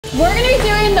We're gonna be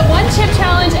doing the one chip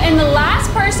challenge, and the last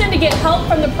person to get help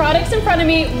from the products in front of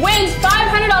me wins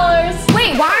 $500.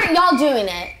 Wait, why aren't y'all doing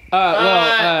it? That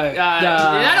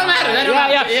don't matter. That don't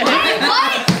matter.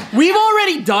 What? We've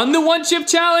already done the one chip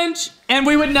challenge, and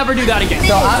we would never do that again.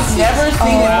 So I've never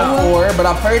seen it before, but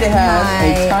I've heard it has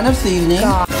a ton of seasoning.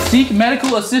 Seek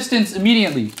medical assistance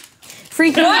immediately.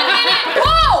 Freaking 1 minute.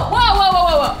 Whoa!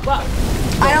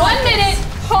 1 minute,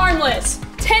 harmless.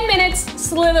 10 minutes,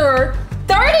 slitherer.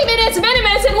 30 minutes,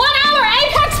 venomous, and 1 hour,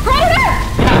 apex predator.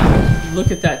 Yeah,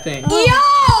 look at that thing.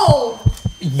 Yo!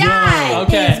 That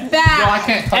Okay. is bad. Yo, I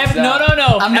can't touch that.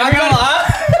 No. I'm not gonna lie.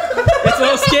 It's a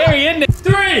little scary, isn't it?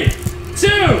 3,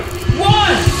 2,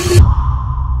 1.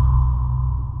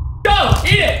 Go!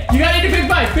 Eat it! You gotta eat a big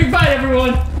bite. Big bite,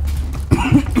 everyone.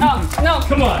 Oh, no.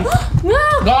 Come on.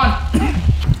 No. Gone.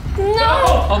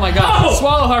 No. Oh my god. Oh.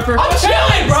 Swallow, Harper. I'm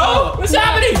chilling, bro. What's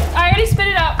happening? I already spit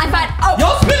it out. I'm fine. Oh.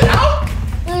 Y'all spit it out?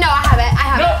 No, I have it.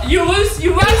 No, you lose.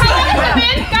 Guys, how long has it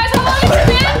been? Guys, how long has it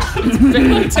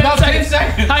been? 10 About 10 seconds.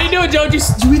 seconds. How you doing, Joe? Did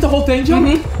you eat the whole thing, Joe?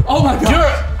 Oh my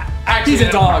god. He's a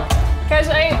dog. Guys,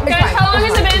 fine. how long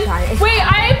has it been? It's fine. Wait,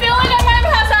 I feel like I'm gonna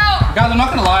pass out. Guys, I'm not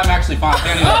gonna lie. I'm actually fine. I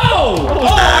can't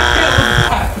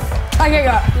I can't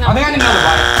go. No. I think I need another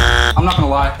bite. I'm not gonna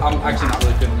lie. I'm actually not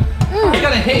really feeling it. I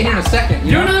got a hit here in a second.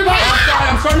 You know? another bite. I'm sorry.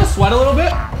 I'm starting to sweat a little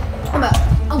bit.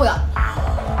 Oh my god.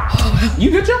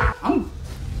 You good, Joe?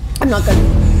 I'm not good.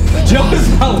 Joe does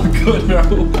not look good, bro.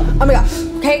 Oh my god.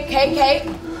 Cake.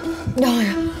 No.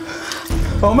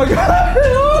 Oh my god.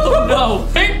 Oh no.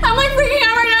 Hey, I'm like freaking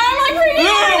out right now. I'm like freaking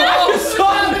out right now. oh,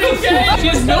 stop it, okay? She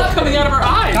has milk coming out of her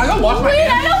eyes. Can I go wash my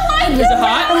hands? I don't like Is it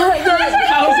hot?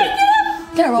 How is it?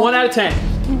 Terrible. 1 out of 10.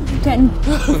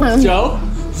 10. Joe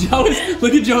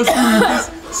look at Joe's face.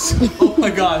 Oh my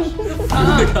gosh. Oh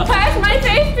my gosh. Guys, my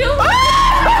face feels.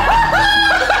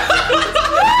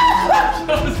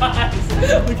 Joe's eyes.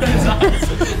 Look at his eyes.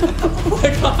 Oh my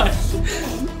gosh.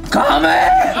 Come in.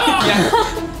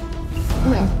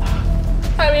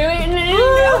 Have you eaten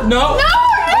anything? No. I'm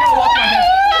gonna wash my hands.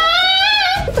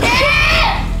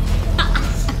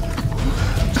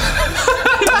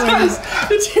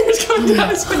 The tears coming down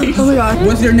his face. Oh my god.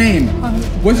 What's your name?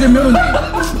 What's your middle name?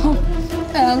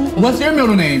 What's your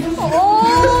middle name?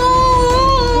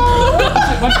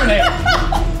 What's your name?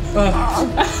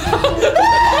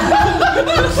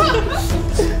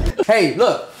 Hey,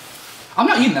 look. I'm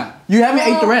not eating that. You haven't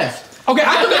ate the rest. Okay,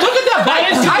 I look at that bite.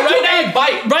 That is I took right a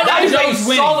bite. Right now, That is Joe's a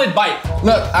winning. solid bite.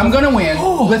 Look, I'm gonna win.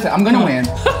 Listen, I'm gonna win.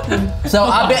 So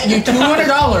I bet you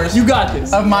 $200 You got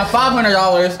this. of my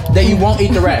 $500 that you won't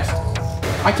eat the rest.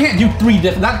 I can't do 3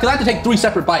 different, because I have to take 3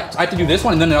 separate bites. I have to do this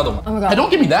one and then another one. Oh my god. Hey,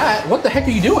 don't give me that. What the heck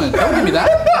are you doing? Don't give me that.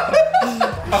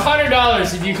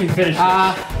 $100 if you can finish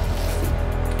it.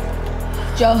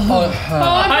 Joe.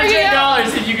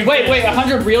 $100 if you can. Wait,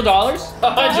 $100 real dollars?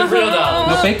 $100 real dollars.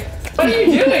 No fake? What are you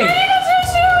doing?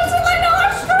 It's in my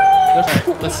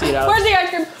nostril. Let's see it out. Where's the ice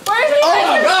cream? Where's the Oh ice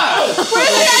my cream? god! Where's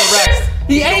the ice cream?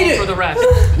 He ate For it! the rest.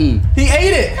 He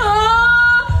ate it! What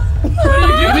are you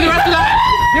Give me doing? the rest of that.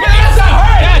 Give me the rest of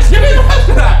that. Yes, give me the rest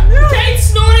of that. Kate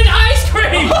snorted ice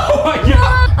cream. Oh my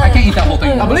god. I can't eat that whole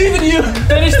thing. I believe in you!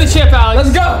 Finish the chip, Alex.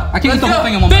 Let's go! I can't eat the whole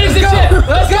thing in one Finish bite. the chip.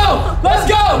 Let's go! Let's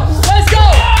go! Let's go!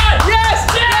 Yes!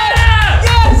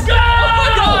 Yes! Go! Oh my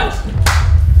gosh!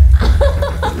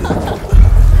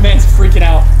 Man's freaking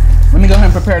out. Let me go ahead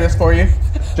and prepare this for you,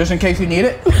 just in case you need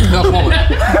it. No, swallow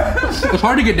it. It's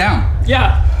hard to get down.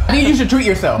 Yeah. I think you should treat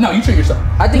yourself. No, you treat yourself.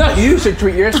 I think you should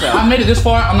treat yourself. I made it this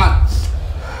far. I'm not.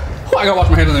 I gotta wash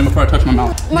my hands before I touch my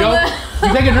mouth. Joe,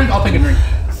 You take a drink, I'll take a drink.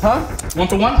 Huh? 1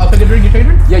 for 1, I'll take a drink, you take a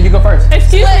drink? Yeah, you go first.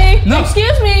 Excuse me. No.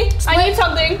 Excuse me. I need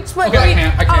something. Okay, I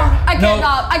can't. I can't No.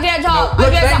 talk. I can't talk. Look,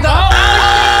 I can't stand talk.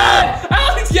 up.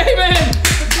 Alex gave in.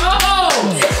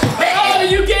 Oh,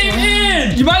 you gave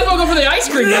in. You might as well go for the ice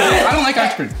cream now. I don't like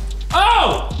ice cream.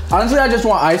 Oh. Honestly, I just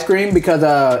want ice cream because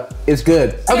it's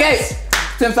good. Okay,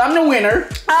 since I'm the winner,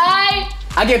 I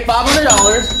get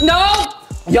 $500. No.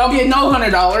 Y'all get no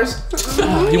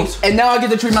 $100. You want And now I get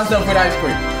to treat myself with ice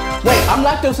cream. Wait, I'm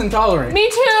lactose intolerant. Me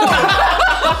too.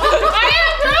 I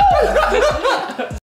am too.